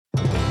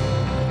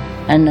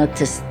I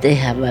noticed they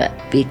have a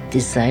big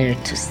desire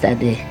to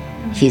study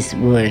His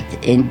Word.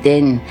 And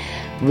then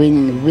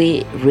when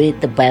we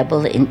read the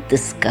Bible and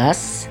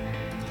discuss,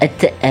 at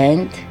the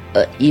end,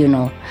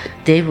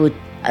 they would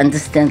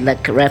understand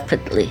like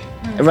rapidly,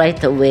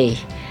 right away.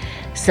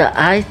 So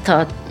I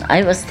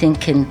was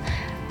thinking,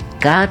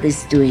 God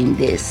is doing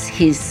this.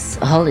 His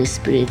Holy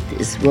Spirit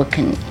is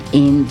working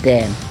in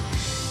them.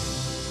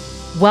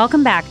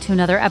 Welcome back to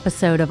another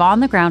episode of On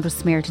the Ground with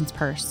Samaritan's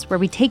Purse, where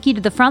we take you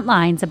to the front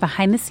lines and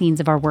behind the scenes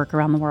of our work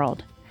around the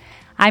world.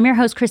 I'm your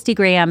host, Christy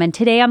Graham, and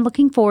today I'm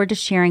looking forward to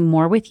sharing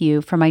more with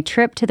you from my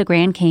trip to the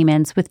Grand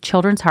Caymans with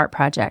Children's Heart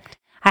Project.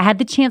 I had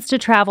the chance to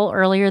travel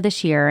earlier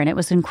this year, and it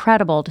was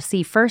incredible to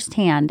see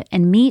firsthand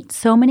and meet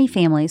so many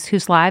families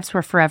whose lives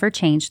were forever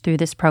changed through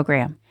this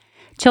program.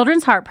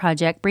 Children's Heart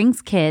Project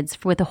brings kids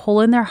with a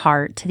hole in their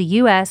heart to the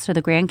U.S. or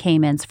the Grand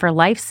Caymans for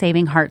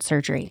life-saving heart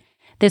surgery.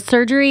 This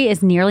surgery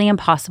is nearly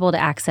impossible to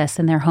access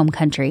in their home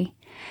country,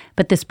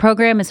 but this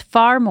program is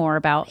far more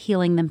about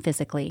healing them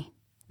physically.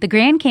 The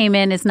Grand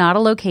Cayman is not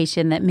a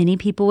location that many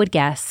people would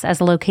guess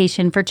as a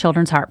location for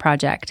Children's Heart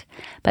Project,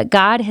 but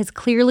God has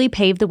clearly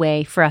paved the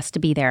way for us to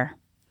be there.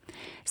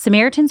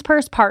 Samaritan's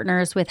Purse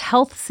partners with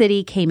Health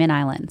City Cayman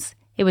Islands.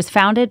 It was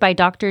founded by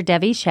Dr.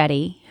 Devi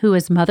Shetty, who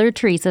is Mother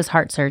Teresa's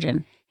heart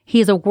surgeon. He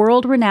is a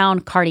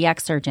world-renowned cardiac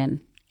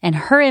surgeon, and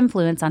her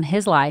influence on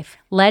his life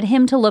led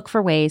him to look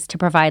for ways to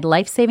provide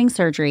life-saving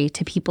surgery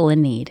to people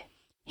in need.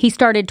 He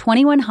started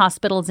 21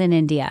 hospitals in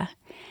India,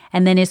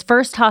 and then his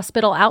first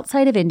hospital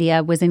outside of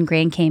India was in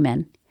Grand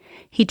Cayman.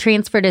 He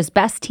transferred his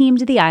best team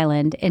to the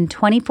island. In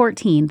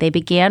 2014, they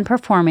began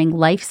performing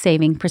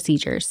life-saving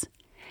procedures.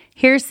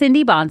 Here's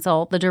Cindy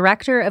Bonsall, the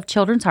director of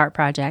Children's Heart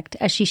Project,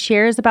 as she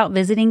shares about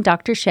visiting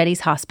Dr.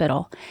 Shetty's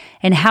hospital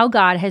and how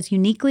God has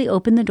uniquely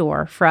opened the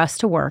door for us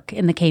to work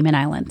in the Cayman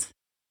Islands.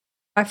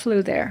 I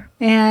flew there,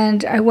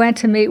 and I went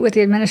to meet with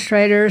the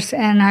administrators,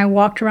 and I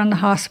walked around the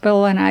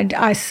hospital, and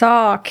I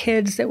saw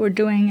kids that were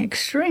doing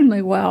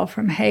extremely well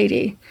from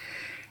Haiti,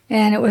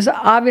 and it was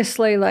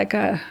obviously like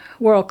a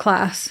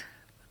world-class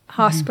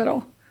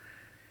hospital.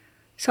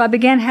 So I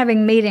began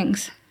having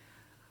meetings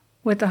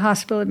with the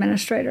hospital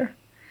administrator,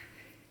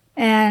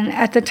 and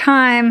at the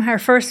time, our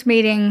first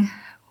meeting,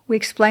 we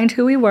explained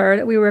who we were,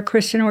 that we were a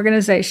Christian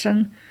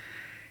organization,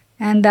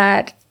 and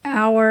that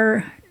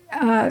our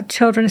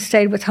children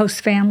stayed with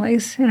host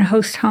families in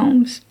host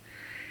homes.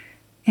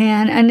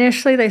 And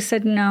initially they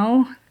said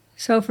no.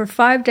 So for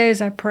 5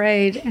 days I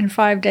prayed, and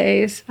 5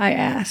 days I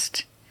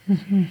asked.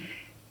 Mm-hmm.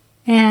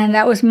 And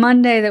that was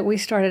Monday that we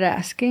started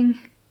asking.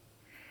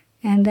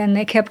 And then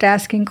they kept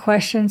asking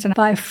questions. And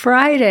by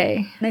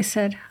Friday, they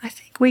said, I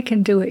think we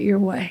can do it your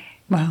way.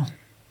 Wow.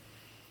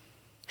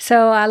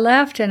 So I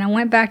left and I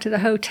went back to the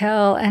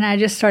hotel, and I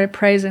just started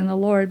praising the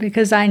Lord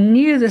because I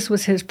knew this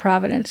was His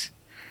providence.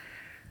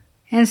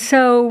 And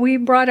so we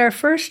brought our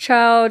first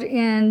child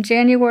in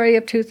January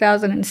of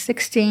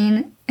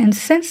 2016, and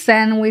since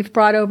then we've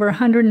brought over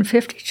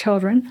 150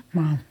 children.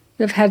 Wow.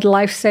 that have had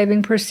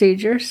life-saving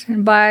procedures.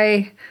 And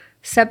by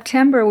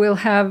September, we'll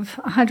have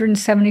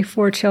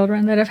 174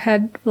 children that have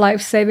had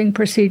life-saving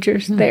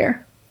procedures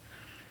there.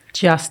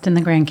 Just in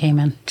the Grand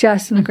Cayman.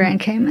 Just in the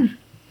Grand Cayman.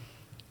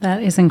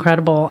 That is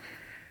incredible.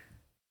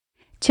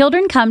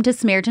 Children come to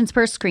Samaritan's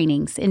Purse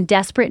screenings in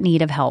desperate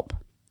need of help.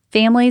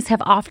 Families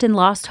have often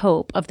lost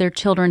hope of their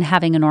children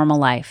having a normal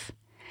life.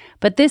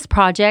 But this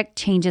project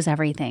changes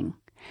everything.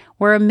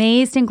 We're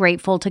amazed and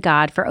grateful to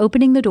God for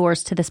opening the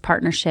doors to this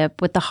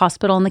partnership with the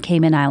hospital in the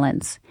Cayman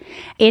Islands.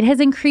 It has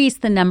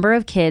increased the number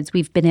of kids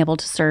we've been able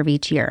to serve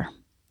each year.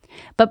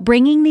 But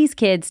bringing these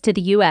kids to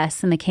the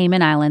U.S. and the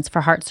Cayman Islands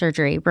for heart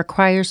surgery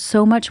requires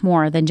so much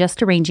more than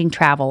just arranging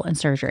travel and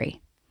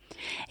surgery.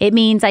 It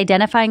means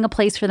identifying a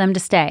place for them to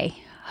stay,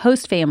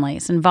 host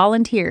families and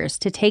volunteers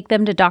to take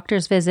them to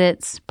doctor's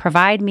visits,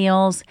 provide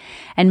meals,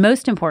 and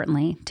most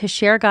importantly, to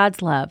share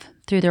God's love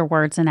through their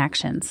words and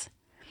actions.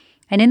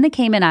 And in the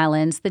Cayman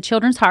Islands, the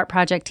Children's Heart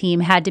Project team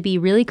had to be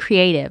really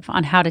creative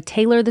on how to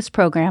tailor this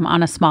program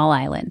on a small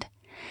island.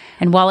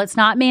 And while it's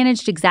not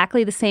managed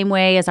exactly the same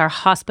way as our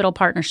hospital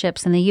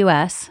partnerships in the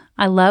U.S.,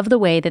 I love the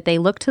way that they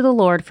looked to the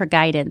Lord for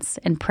guidance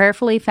and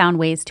prayerfully found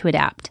ways to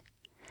adapt.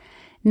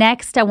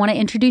 Next, I want to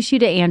introduce you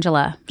to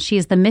Angela. She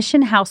is the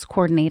Mission House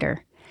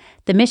Coordinator.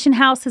 The Mission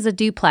House is a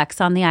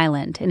duplex on the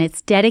island, and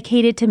it's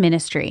dedicated to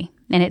ministry,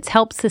 and it's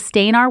helped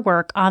sustain our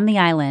work on the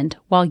island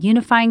while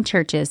unifying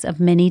churches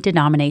of many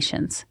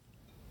denominations.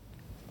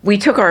 We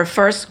took our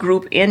first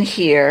group in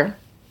here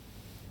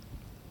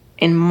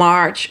in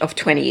March of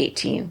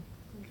 2018.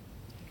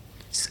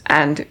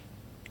 And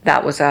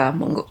that was a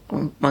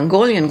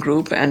Mongolian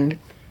group, and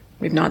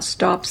we've not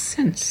stopped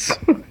since.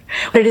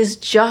 But it is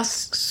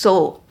just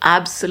so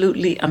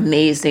absolutely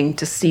amazing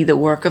to see the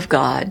work of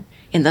God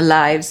in the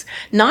lives,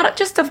 not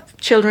just of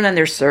children and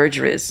their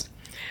surgeries,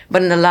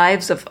 but in the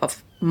lives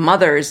of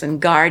mothers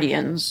and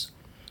guardians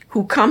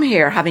who come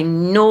here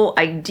having no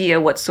idea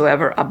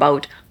whatsoever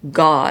about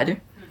God.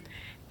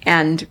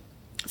 And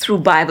through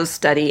Bible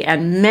study,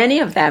 and many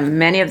of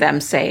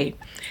them say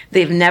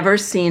they've never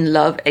seen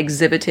love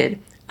exhibited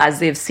as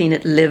they've seen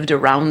it lived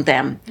around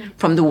them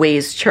from the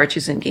ways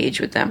churches engage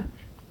with them.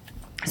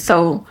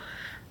 So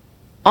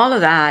all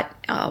of that,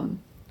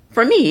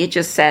 for me, it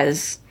just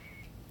says,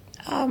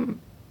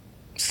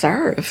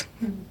 serve,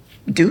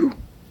 do,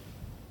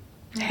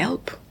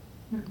 help.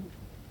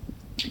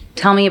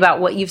 Tell me about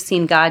what you've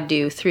seen God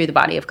do through the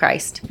body of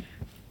Christ.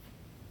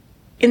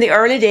 In the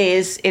early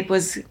days, it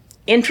was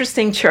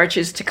interesting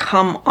churches to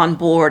come on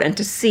board and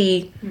to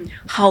see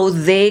how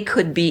they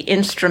could be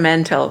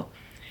instrumental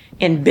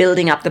in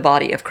building up the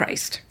body of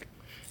Christ.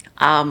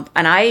 And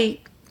I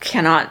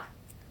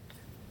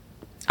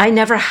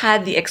never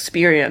had the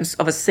experience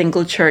of a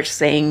single church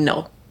saying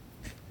no.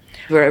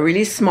 We're a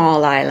really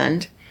small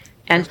island,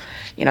 and,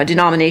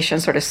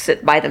 denominations sort of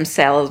sit by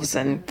themselves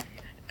and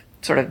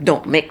sort of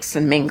don't mix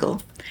and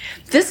mingle.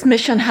 This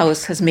mission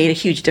house has made a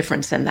huge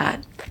difference in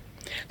that.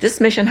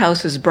 This mission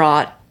house has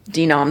brought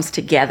denoms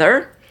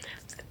together.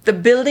 The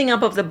building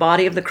up of the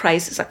body of the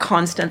Christ is a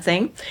constant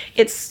thing.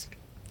 It's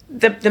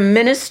the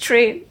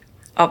ministry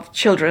of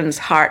Children's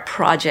Heart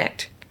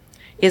Project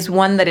is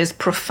one that is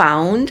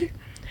profound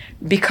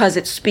because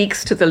it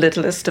speaks to the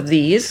littlest of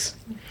these,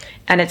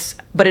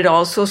 but it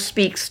also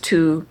speaks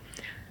to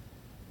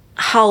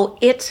how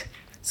it,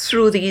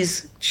 through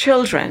these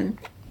children,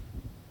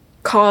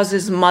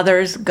 causes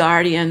mothers,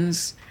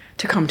 guardians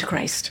to come to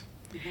Christ.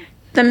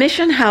 The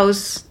mission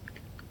house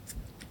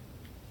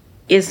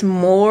is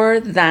more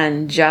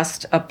than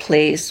just a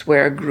place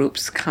where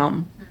groups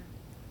come.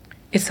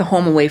 It's a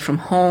home away from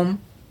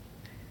home,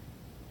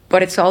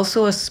 but it's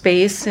also a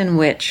space in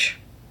which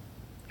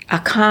a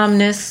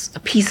calmness, a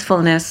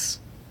peacefulness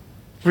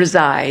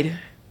reside,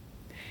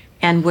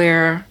 and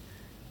where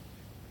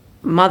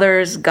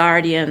mothers,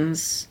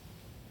 guardians,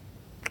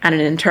 and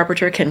an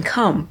interpreter can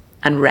come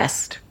and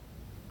rest.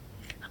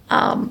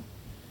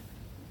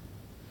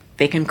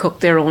 They can cook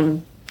their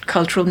own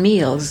cultural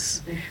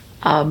meals.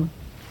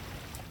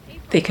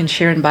 They can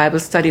share in Bible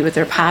study with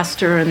their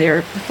pastor and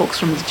their folks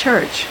from the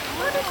church.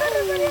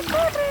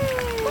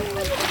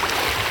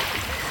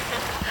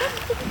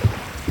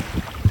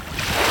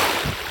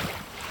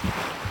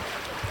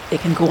 They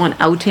can go on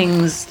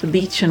outings, the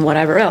beach, and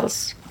whatever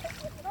else.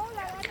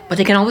 But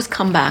they can always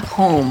come back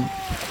home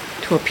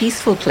to a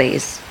peaceful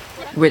place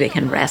where they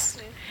can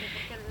rest.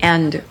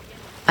 And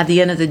at the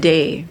end of the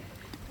day,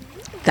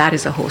 that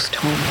is a host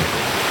home.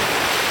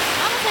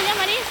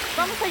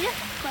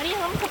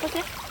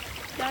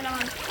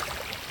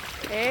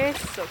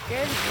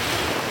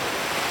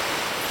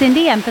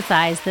 Cindy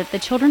emphasized that the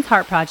Children's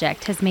Heart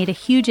Project has made a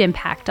huge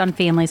impact on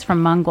families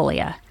from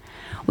Mongolia.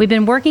 We've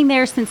been working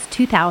there since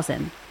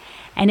 2000,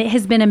 and it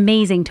has been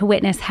amazing to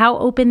witness how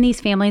open these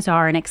families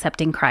are in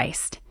accepting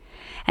Christ.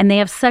 And they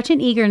have such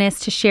an eagerness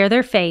to share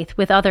their faith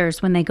with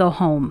others when they go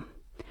home.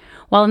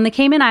 While in the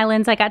Cayman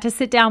Islands, I got to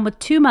sit down with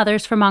two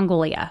mothers from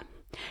Mongolia.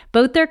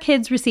 Both their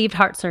kids received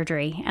heart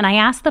surgery, and I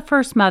asked the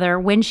first mother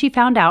when she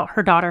found out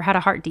her daughter had a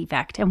heart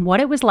defect and what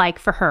it was like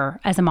for her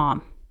as a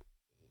mom.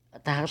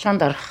 It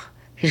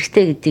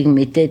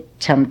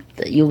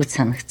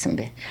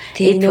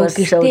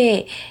was so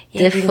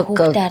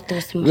difficult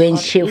when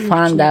she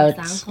found out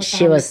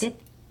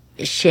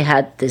she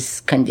had this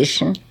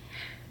condition.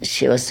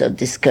 She was so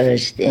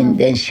discouraged, and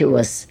then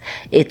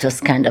it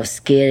was kind of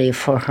scary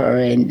for her,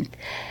 and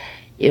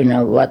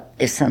what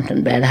if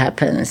something bad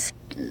happens?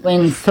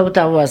 When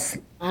Sota was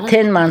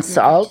 10 months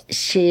old,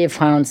 she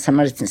found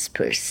Samaritan's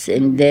Purse,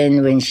 and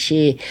then when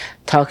she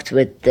talked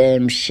with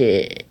them,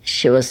 she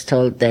was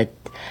told that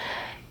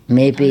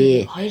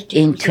maybe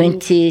in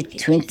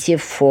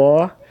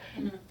 2024,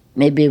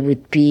 maybe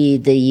would be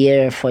the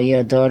year for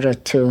your daughter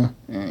to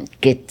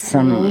get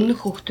some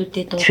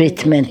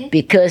treatment,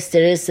 because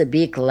there is a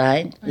big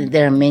line.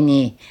 There are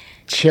many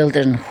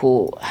children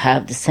who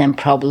have the same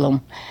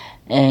problem,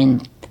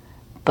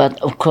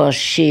 but of course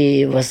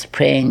she was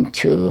praying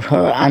to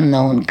her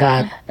unknown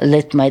God,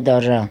 let my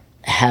daughter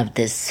have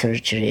this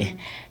surgery,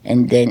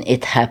 and then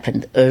it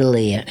happened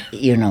earlier,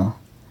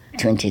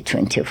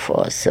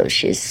 2024, so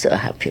she's so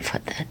happy for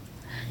that.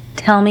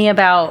 Tell me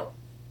about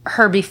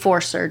her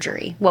before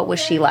surgery. What was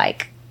she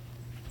like?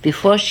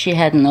 Before she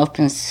had an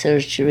open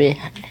surgery,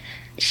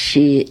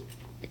 she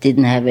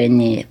didn't have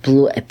any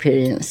blue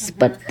appearance,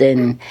 but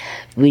then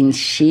when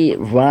she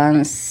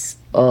runs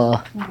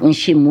or when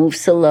she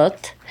moves a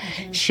lot,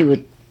 she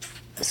would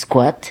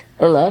squat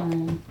a lot,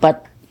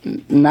 but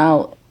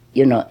now,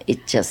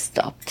 it just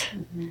stopped.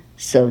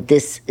 So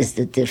this is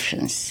the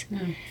difference.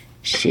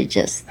 She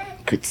just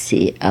could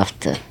see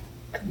after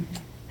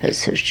her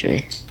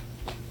surgery.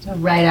 So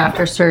right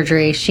after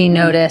surgery, she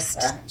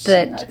noticed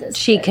that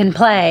she can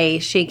play,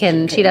 she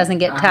doesn't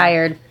get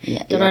tired.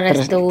 Yes,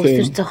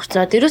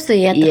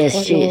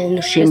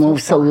 she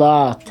moves a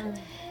lot.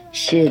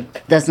 She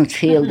doesn't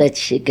feel that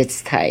she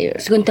gets tired.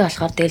 She's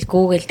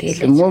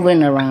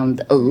moving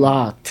around a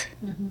lot.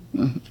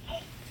 Can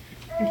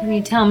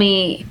you tell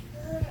me,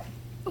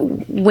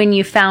 when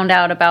you found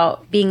out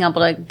about being able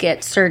to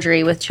get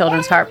surgery with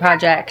Children's Heart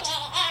Project,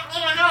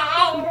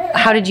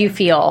 How did you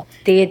feel?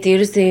 Тэгээд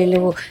ерөөсөө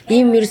нөгөө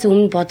ийм ерөөсөө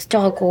өмнө бодож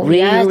байгаагүй.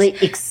 Really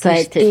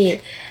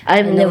excited.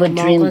 I've never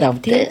dreamed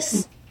of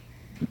this.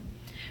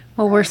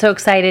 Well, we're so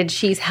excited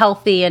she's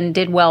healthy and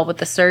did well with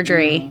the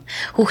surgery.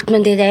 Хүүхэд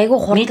маань тэгээд айгүй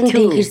хурдан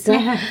тэнхэрсэн.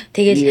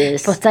 Тэгээд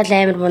буцаал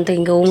амар мундаг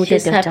ингээ өмөлөж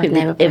She's happy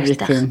with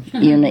everything.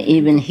 You know,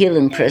 even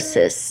healing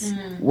process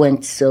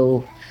went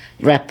so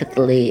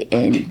rapidly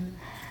and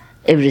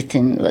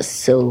everything was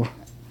so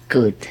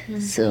good.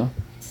 So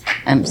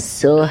I'm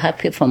so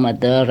happy for my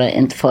daughter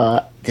and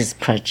for this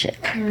project.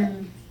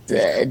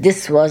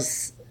 This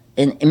was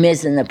an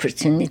amazing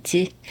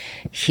opportunity,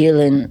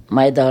 healing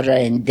my daughter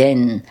and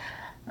then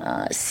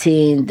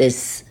seeing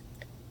this,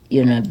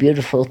 you know,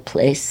 beautiful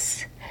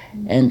place.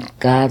 And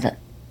God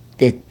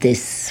did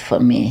this for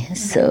me.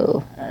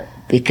 So,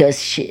 because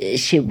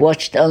she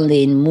watched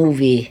only in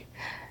movie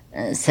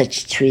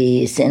such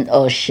trees and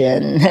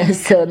ocean.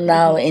 So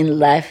now in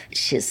life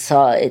she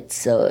saw it,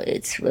 so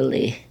it's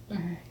really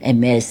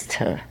amazed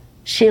her.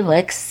 She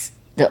likes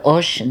the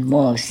ocean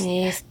most.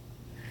 Yes.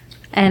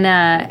 And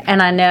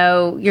I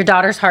know your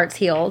daughter's heart's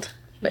healed,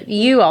 but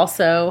you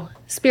also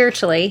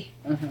spiritually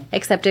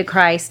accepted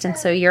Christ, and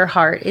so your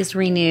heart is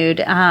renewed.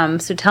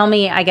 So tell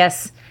me, I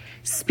guess,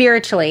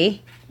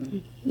 spiritually,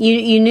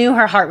 you knew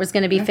her heart was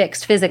going to be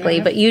fixed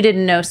physically, but you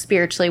didn't know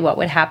spiritually what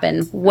would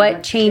happen.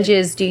 What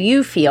changes do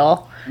you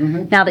feel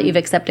now that you've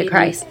accepted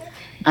Christ?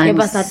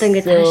 I'm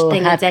so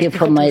happy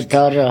for my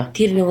daughter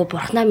Тэр нөгөө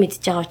бурхнаа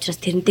мэдж байгаа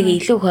учраас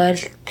тэрнтэйгээ илүү хойрол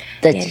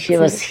that she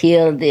was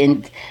healed.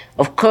 And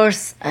of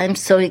course, I'm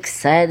so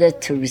excited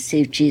to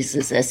receive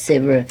Jesus as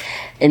Savior.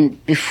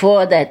 And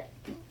before that,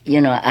 you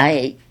know,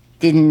 I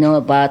didn't know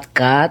about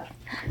God.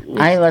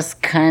 I was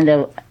kind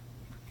of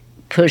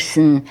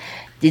person,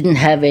 didn't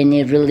have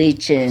any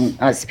religion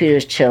or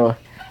spiritual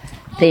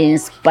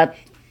things, but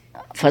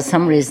for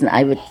some reason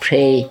I would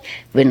pray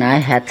when I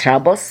had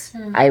troubles.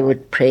 I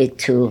would pray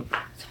to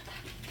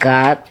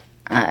God.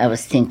 I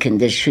was thinking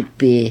there should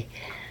be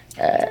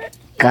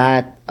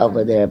God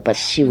over there, but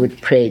she would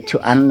pray to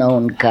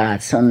unknown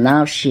God. So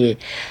now she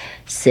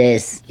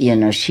says, you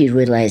know, she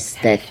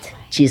realized that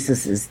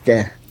Jesus is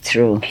the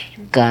true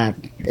God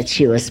that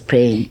she was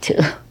praying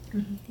to.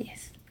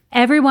 Yes.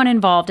 Everyone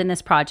involved in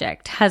this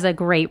project has a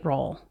great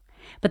role,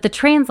 but the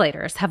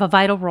translators have a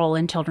vital role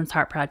in Children's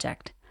Heart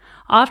Project.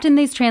 Often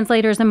these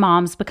translators and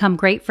moms become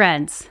great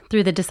friends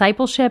through the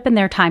discipleship and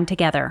their time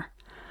together.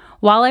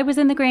 While I was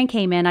in the Grand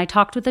Cayman, I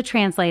talked with a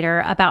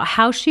translator about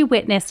how she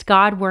witnessed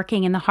God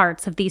working in the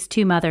hearts of these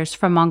two mothers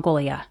from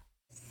Mongolia.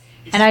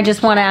 And I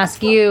just want to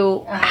ask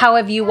you, how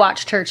have you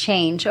watched her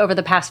change over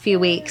the past few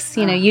weeks?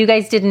 You know, you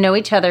guys didn't know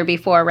each other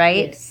before,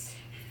 right? Yes.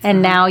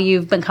 And now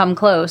you've become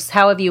close.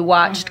 How have you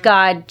watched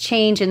God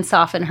change and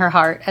soften her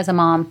heart as a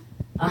mom?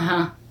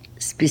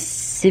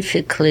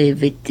 Specifically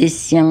with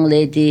this young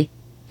lady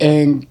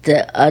and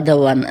the other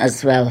one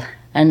as well,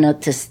 I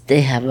noticed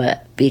they have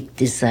a big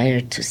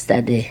desire to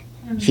study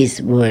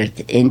His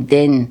Word. And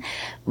then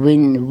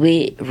when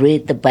we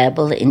read the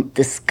Bible and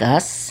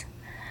discuss,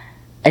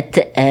 at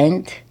the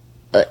end,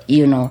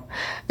 you know,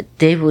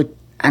 they would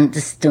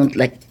understand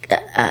like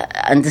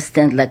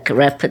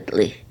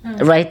rapidly,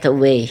 right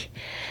away.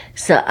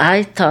 So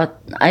I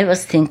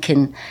was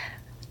thinking,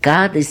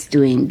 God is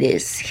doing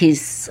this.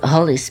 His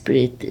Holy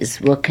Spirit is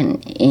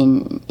working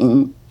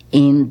in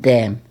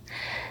them.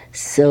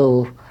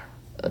 So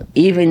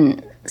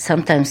even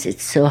sometimes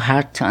it's so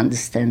hard to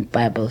understand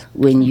Bible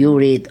when you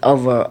read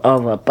over.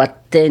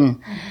 But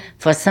then,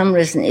 for some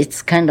reason,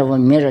 it's kind of a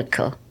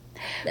miracle.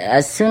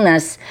 As soon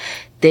as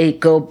they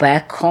go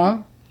back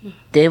home,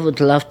 they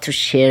would love to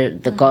share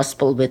the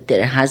gospel with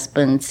their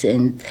husbands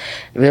and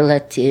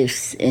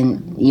relatives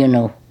and, you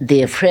know,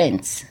 their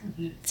friends.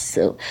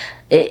 So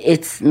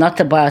it's not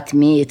about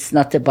me, it's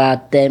not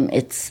about them,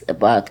 it's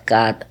about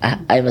God,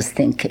 I was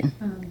thinking.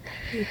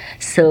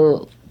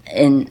 So,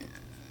 and,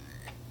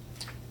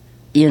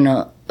 you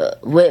know,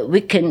 we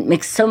can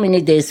make so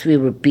many days we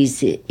were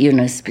busy, you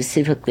know,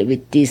 specifically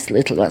with these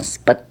little ones.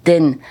 But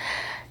then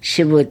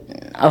she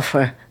would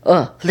offer,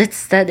 oh, let's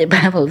study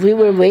Bible. We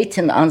were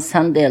waiting on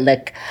Sunday,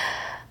 like,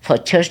 for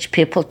church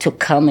people to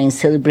come and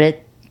celebrate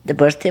the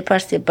birthday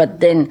party. But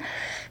then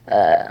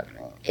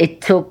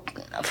it took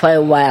for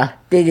a while.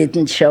 They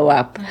didn't show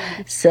up.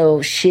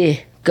 So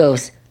she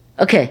goes,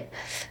 okay,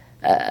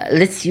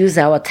 let's use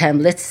our time.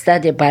 Let's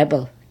study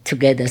Bible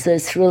together. So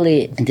it's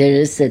really, there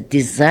is a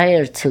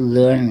desire to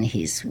learn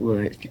His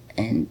Word.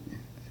 And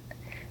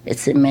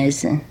it's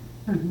amazing.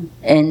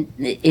 And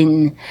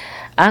in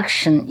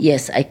action,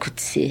 yes, I could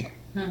see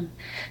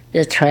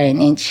they're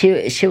trying. And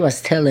she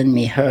was telling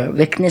me her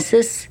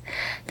weaknesses,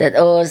 that,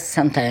 oh,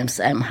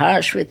 sometimes I'm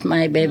harsh with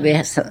my baby,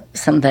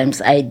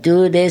 sometimes I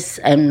do this,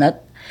 I'm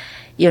not,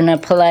 you know,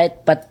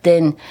 polite. But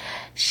then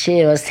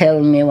she was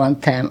telling me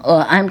one time,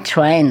 oh, I'm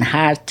trying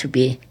hard to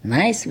be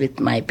nice with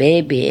my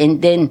baby.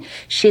 And then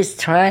she's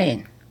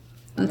trying.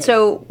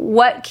 So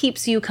what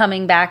keeps you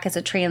coming back as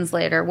a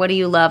translator? What do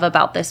you love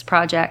about this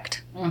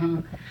project?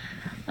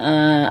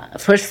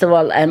 First of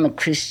all, I'm a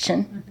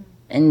Christian,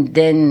 and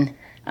then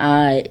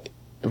I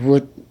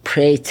would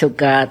pray to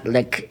God,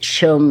 like,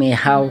 show me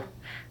how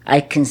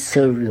I can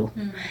serve you.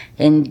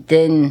 And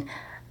then,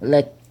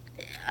 like,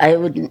 I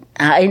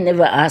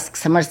never ask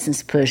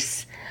Samaritan's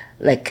Purse,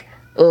 like,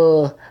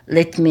 oh,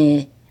 let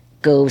me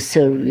go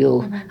serve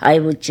you. I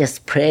would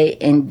just pray,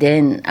 and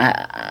then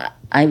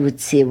I would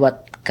see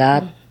what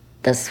God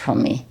does for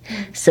me.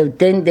 So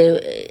then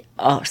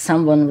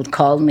someone would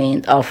call me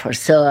and offer.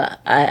 So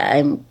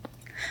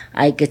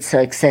I get so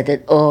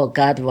excited. Oh,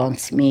 God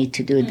wants me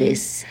to do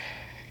this.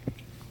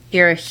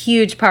 You're a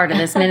huge part of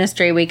this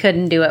ministry. We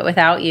couldn't do it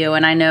without you.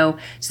 And I know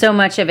so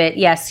much of it,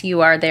 yes,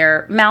 you are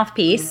their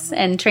mouthpiece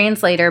and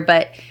translator,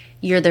 but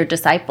you're their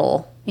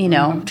disciple, you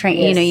know,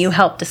 you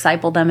help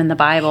disciple them in the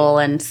Bible.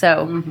 And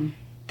so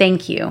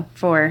thank you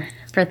for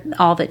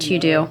all that you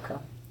do.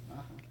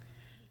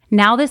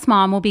 Now this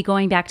mom will be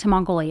going back to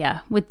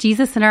Mongolia with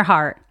Jesus in her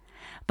heart,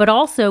 but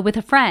also with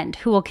a friend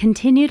who will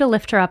continue to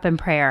lift her up in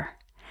prayer.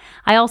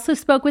 I also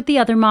spoke with the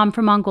other mom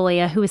from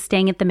Mongolia who is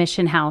staying at the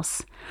mission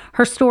house.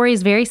 Her story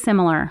is very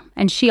similar,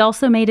 and she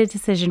also made a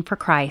decision for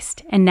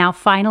Christ and now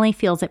finally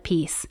feels at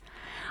peace.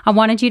 I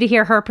wanted you to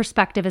hear her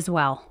perspective as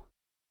well.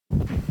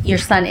 Your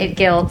son,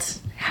 Itgild,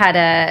 had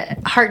a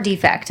heart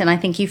defect, and I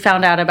think you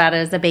found out about it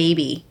as a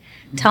baby.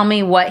 Tell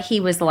me what he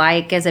was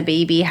like as a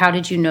baby. How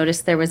did you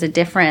notice there was a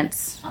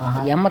difference?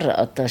 Ямар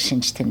одоо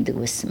шинж тэмдэг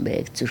байсан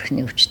бэ?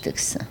 Зүрхний өвчтэй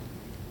гэсэн.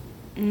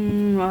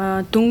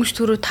 Дөнгөж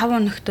түрүү 5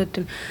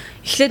 хоногтод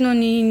эхлээд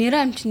нүуний нэрэ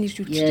амчин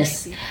нэрж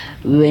үлдчихсэн.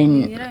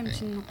 When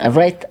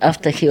right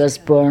after he was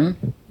born,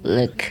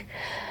 like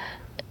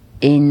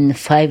in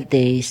 5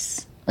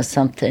 days or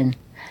something,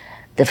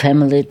 the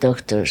family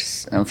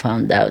doctors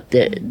found out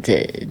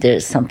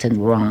there's something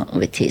wrong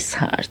with his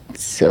heart.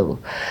 So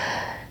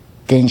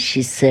then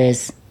she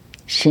says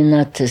she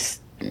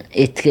noticed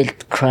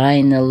Itgild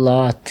crying a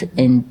lot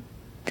and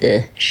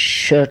the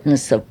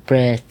shortness of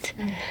breath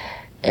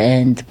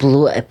and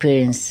blue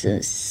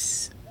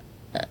appearances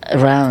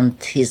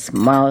around his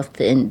mouth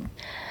and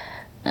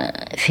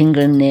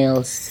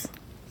fingernails.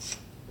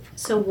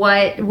 So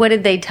what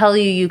did they tell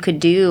you could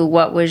do?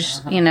 What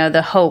was,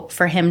 the hope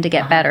for him to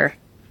get better?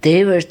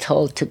 They were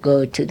told to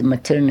go to the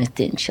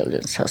maternity and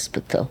children's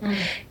hospital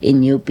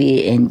in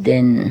Newby, and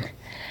then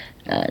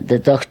the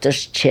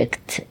doctors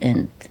checked,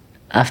 and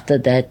after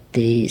that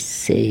they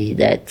say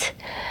that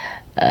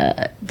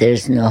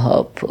there's no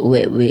hope.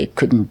 We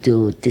couldn't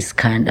do this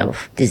kind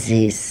of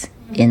disease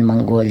in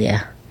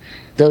Mongolia.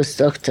 Those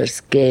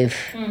doctors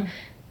gave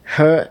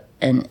her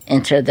an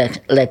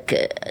introduction, like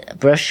a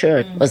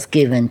brochure was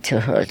given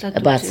to her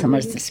about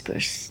Samaritan's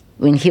Purse.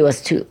 When he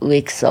was 2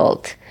 weeks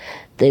old,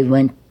 they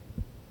went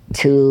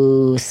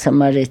to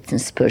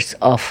Samaritan's Purse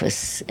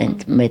office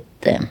and met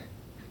them.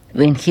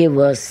 When he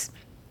was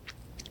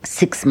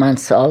 6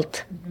 months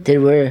old, there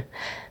were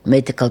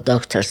medical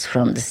doctors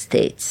from the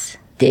States.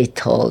 They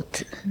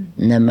told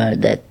Namar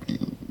that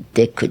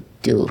they could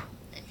do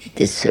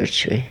this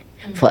surgery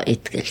for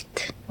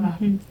Itgild.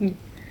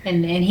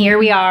 And here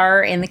we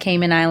are in the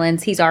Cayman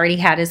Islands. He's already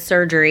had his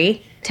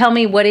surgery. Tell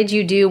me, what did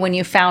you do when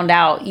you found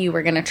out you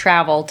were going to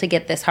travel to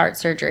get this heart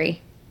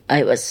surgery?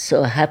 I was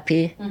so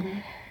happy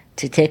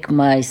to take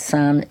my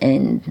son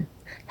and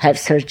have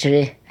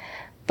surgery.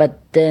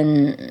 But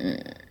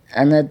then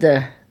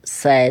another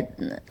side,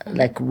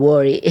 like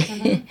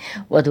worry,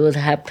 what would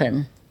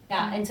happen.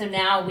 Yeah, and so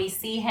now we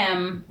see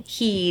him.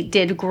 He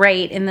did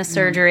great in the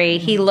surgery.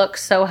 He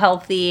looks so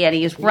healthy, and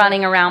he's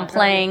running around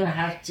playing.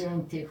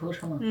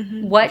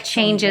 What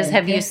changes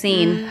have you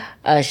seen?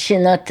 She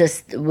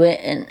noticed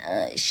when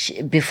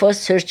before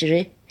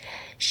surgery,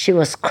 she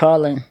was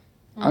crawling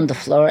on the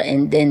floor,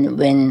 and then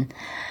when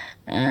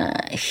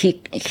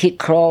he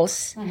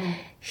crawls,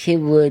 he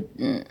would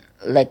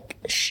like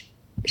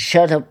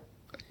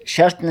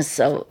shortness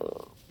of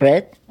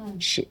breath.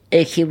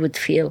 He would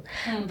feel,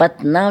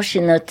 but now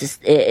she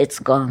noticed it's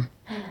gone.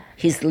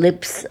 His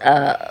lips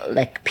are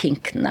like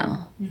pink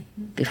now.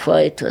 Before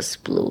it was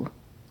blue.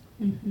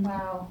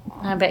 Wow!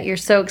 I bet you're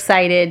so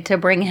excited to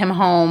bring him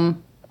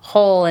home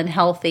whole and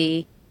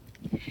healthy.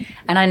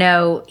 And I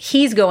know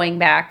he's going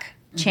back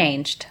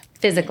changed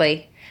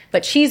physically,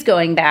 but she's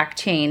going back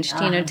changed.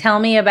 Tell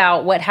me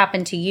about what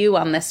happened to you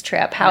on this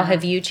trip. How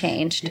have you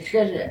changed?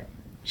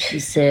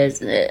 She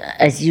says,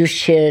 as you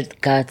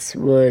shared God's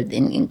word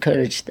and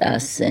encouraged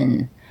us,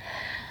 and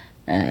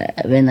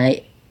when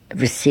I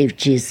received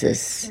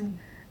Jesus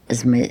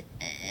as my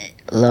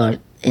Lord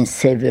and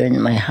Savior in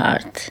my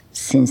heart,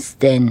 since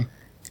then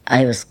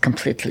I was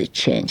completely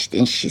changed.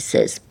 And she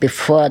says,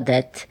 before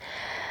that,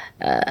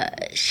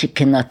 she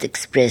cannot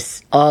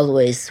express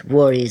always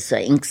worries or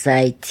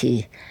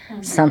anxiety,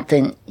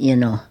 something,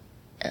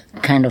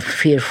 kind of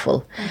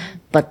fearful.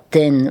 But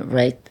then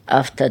right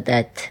after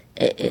that,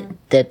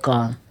 they're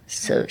gone.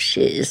 So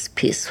she is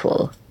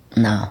peaceful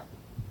now,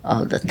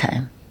 all the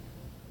time.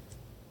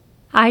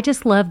 I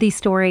just love these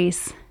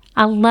stories.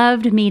 I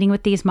loved meeting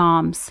with these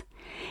moms,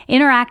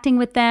 interacting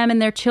with them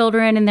and their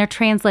children and their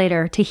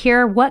translator to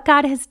hear what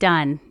God has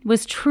done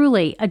was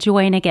truly a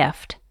joy and a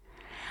gift.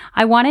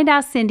 I wanted to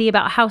ask Cindy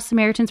about how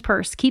Samaritan's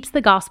Purse keeps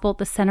the gospel at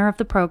the center of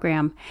the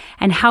program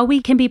and how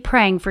we can be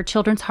praying for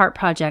Children's Heart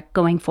Project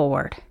going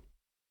forward.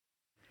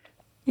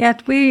 Yeah,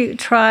 we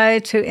try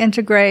to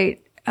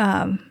integrate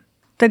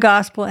the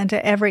gospel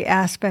into every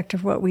aspect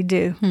of what we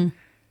do.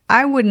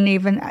 I wouldn't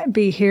even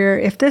be here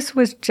if this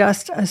was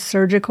just a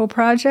surgical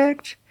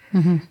project.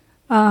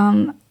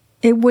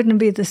 It wouldn't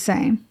be the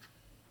same.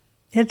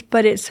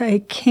 But it's a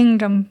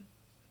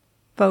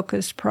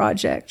kingdom-focused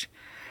project.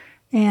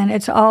 And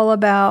it's all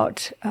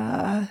about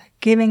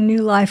giving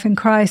new life in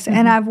Christ.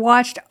 And I've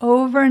watched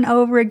over and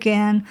over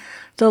again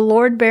the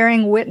Lord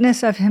bearing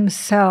witness of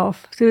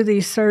himself through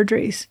these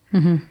surgeries.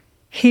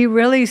 He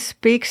really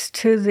speaks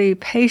to the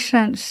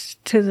patients,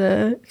 to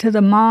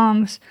the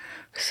moms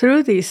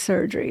through these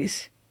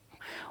surgeries.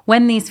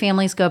 When these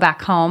families go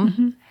back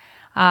home,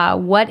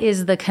 what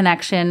is the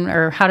connection,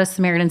 or how does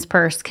Samaritan's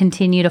Purse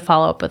continue to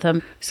follow up with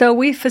them? So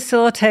we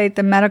facilitate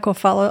the medical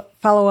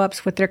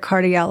follow-ups with their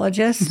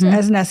cardiologists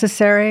as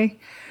necessary,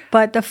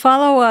 but the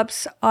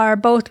follow-ups are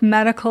both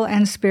medical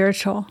and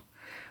spiritual.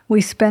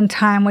 We spend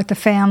time with the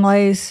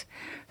families.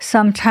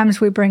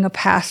 Sometimes we bring a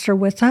pastor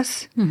with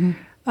us.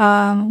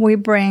 We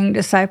bring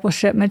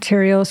discipleship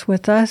materials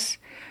with us.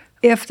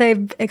 If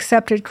they've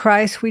accepted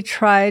Christ, we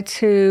try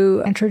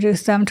to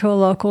introduce them to a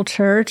local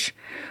church.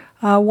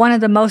 One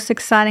of the most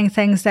exciting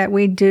things that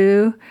we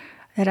do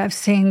that I've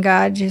seen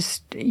God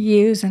just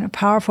use in a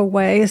powerful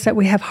way is that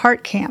we have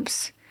heart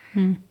camps.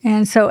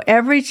 And so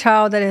every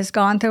child that has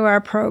gone through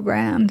our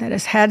program, that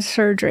has had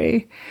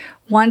surgery,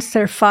 once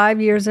they're 5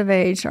 years of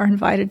age, are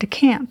invited to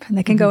camp. And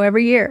they can go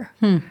every year.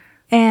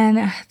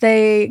 And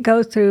they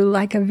go through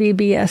like a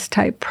VBS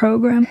type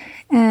program.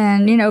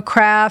 And,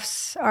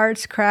 crafts,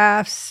 arts,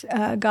 crafts,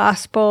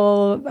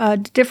 gospel,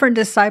 different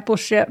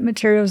discipleship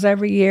materials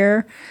every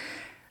year,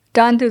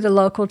 done through the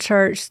local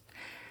church.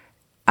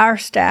 Our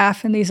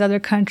staff in these other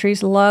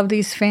countries love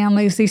these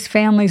families. These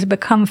families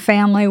become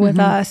family with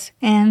us,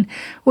 and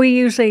we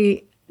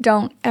usually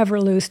don't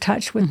ever lose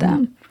touch with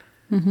them.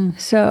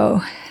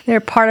 So they're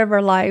part of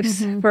our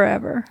lives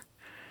forever.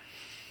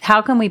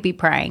 How can we be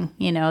praying?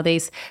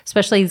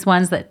 Especially these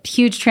ones that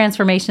huge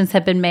transformations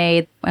have been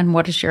made, and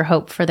what is your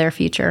hope for their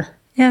future?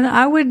 Yeah,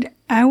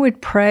 I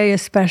would pray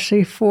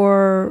especially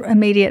for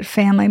immediate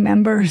family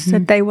members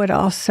that they would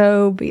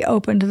also be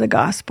open to the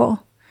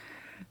gospel.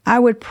 I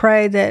would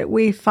pray that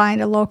we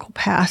find a local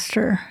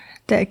pastor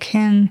that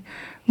can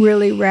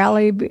really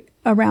rally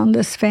around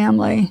this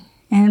family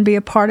and be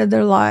a part of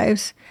their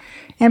lives.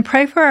 And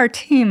pray for our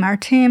team. Our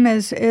team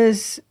is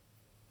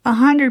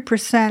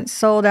 100%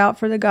 sold out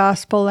for the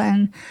gospel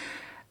and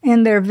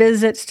in their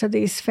visits to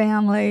these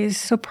families.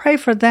 So pray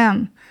for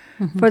them.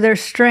 For their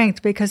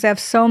strength, because they have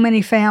so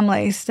many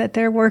families that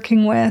they're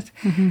working with.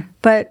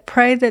 But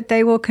pray that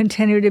they will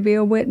continue to be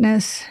a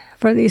witness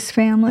for these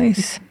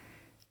families.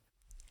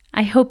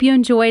 I hope you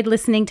enjoyed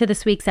listening to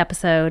this week's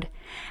episode.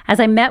 As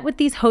I met with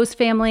these host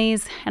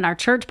families and our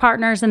church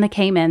partners in the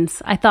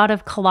Caymans, I thought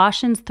of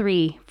Colossians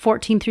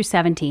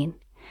 3:14-17.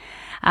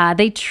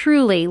 They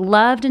truly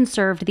loved and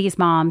served these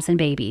moms and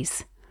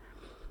babies.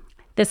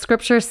 The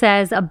scripture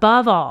says,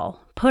 "Above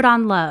all, put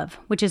on love,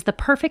 which is the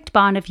perfect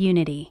bond of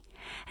unity.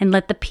 And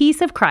let the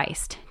peace of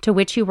Christ, to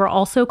which you were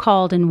also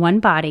called in one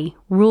body,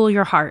 rule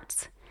your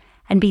hearts.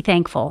 And be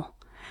thankful.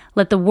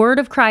 Let the word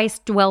of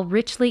Christ dwell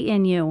richly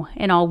in you,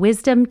 in all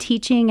wisdom,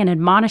 teaching and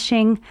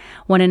admonishing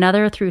one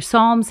another through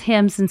psalms,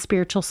 hymns, and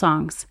spiritual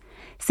songs,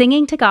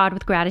 singing to God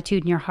with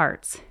gratitude in your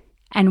hearts.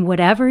 And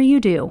whatever you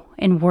do,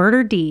 in word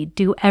or deed,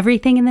 do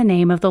everything in the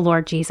name of the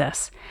Lord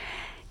Jesus,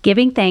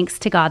 giving thanks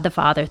to God the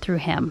Father through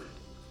him."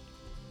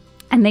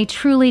 And they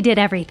truly did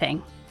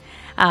everything.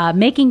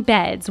 Making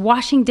beds,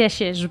 washing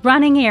dishes,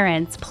 running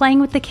errands, playing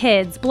with the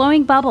kids,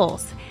 blowing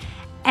bubbles.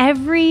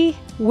 Every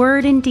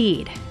word and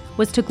deed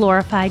was to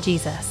glorify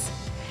Jesus.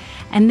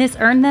 And this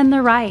earned them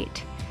the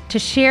right to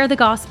share the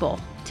gospel,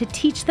 to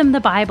teach them the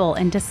Bible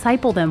and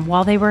disciple them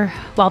while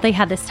they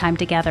had this time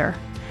together.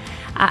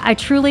 I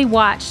truly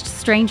watched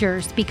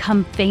strangers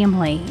become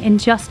family in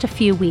just a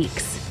few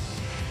weeks.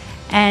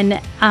 And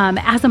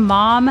as a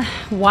mom,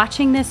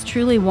 watching this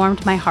truly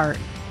warmed my heart.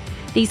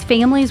 These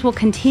families will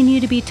continue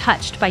to be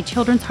touched by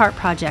Children's Heart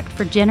Project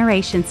for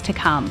generations to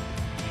come,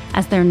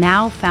 as they're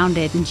now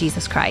founded in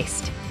Jesus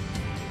Christ.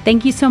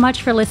 Thank you so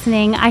much for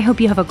listening. I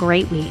hope you have a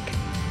great week.